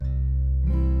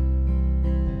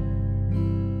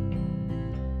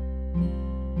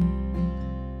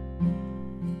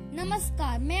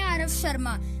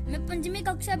शर्मा। मैं 5वीं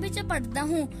कक्षा विच पढ़दा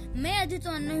हूँ। मैं अज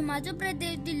तुहानू हिमाचल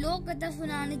प्रदेश की लोक कथा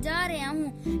सुनाने जा रहा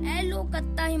हूँ। यह लोक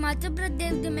कथा हिमाचल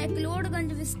प्रदेश के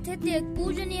मैक्लोडगंज में स्थित एक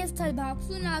पूजनीय स्थल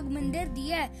भागसू नाग मंदिर दी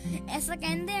है। ऐसा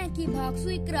कहते हैं कि भागसू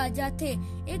एक राजा थे।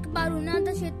 एक बार उन्हां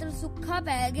दा क्षेत्र सुखा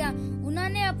पै गया।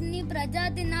 उन्होंने अपनी प्रजा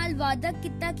दे नाल वादा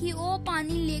किया कि वो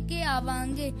पानी लेके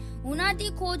आवांगे। उन्हां दी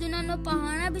खोज उन्हां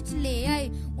पहाड़ा विच ले आए।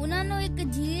 उन्हां एक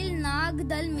झील नाग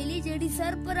दल मिली जेड़ी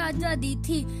सर्प राजा दी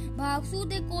थी। भागसू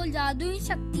दे कोल जादुई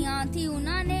शक्तियां थी।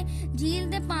 उन्होंने झील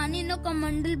दे पानी नो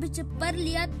कमंडल विच भर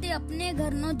लिया ते अपने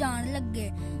घर नो जान लगे।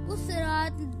 उस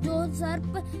रात जो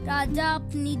सर्प राजा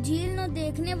अपनी झील नो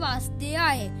देखने वास्ते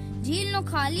आए। झील नो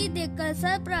खाली देखकर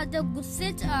सर्प राजा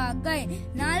गुस्से च आ गए।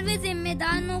 नाल वे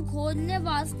जिम्मेदार नो खोजने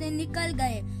वास्ते निकल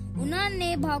गए।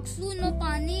 उन्होंने भागसू नो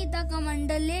पानी दा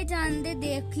कमंडल ले जाने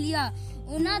देख लिया।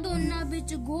 उन्हां दोनों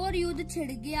विच घोर युद्ध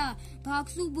छिड़ गया।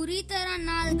 भागसू बुरी तरह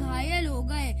नाल घायल हो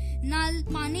गए। नाल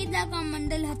पानी दा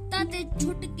कमंडल हत्था ते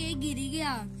छुट के गिर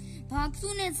गया।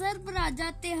 भागसू ने सर्प राजा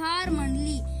ते हार मन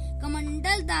ली।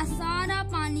 कमंडल दा सारा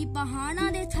पानी पहाड़ा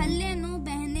दे थल्ले नो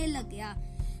बहने लग्या।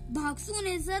 भागसू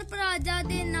ने सर्प राजा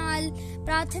दे नाल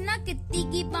प्रार्थना की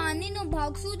कि पानी नो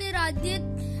भागसू दे राज्य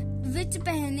विच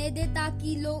पहने दे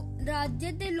ताकि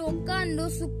राज्य दे लोकां नो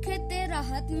सुखे ते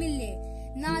राहत मिले।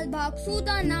 नाल भागसू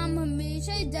दा नाम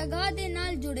हमेशा इस जगह दे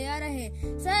नाल जुड़िया रहे।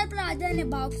 सर्प राजा ने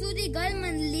भागसू दी गल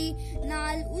मन ली।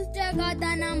 नाल उस जगह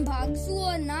दा नाम भागसू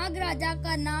और नाग राजा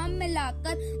का नाम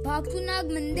मिलाकर भागसू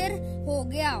नाग मंदिर हो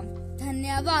गया।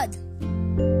 धन्यवाद।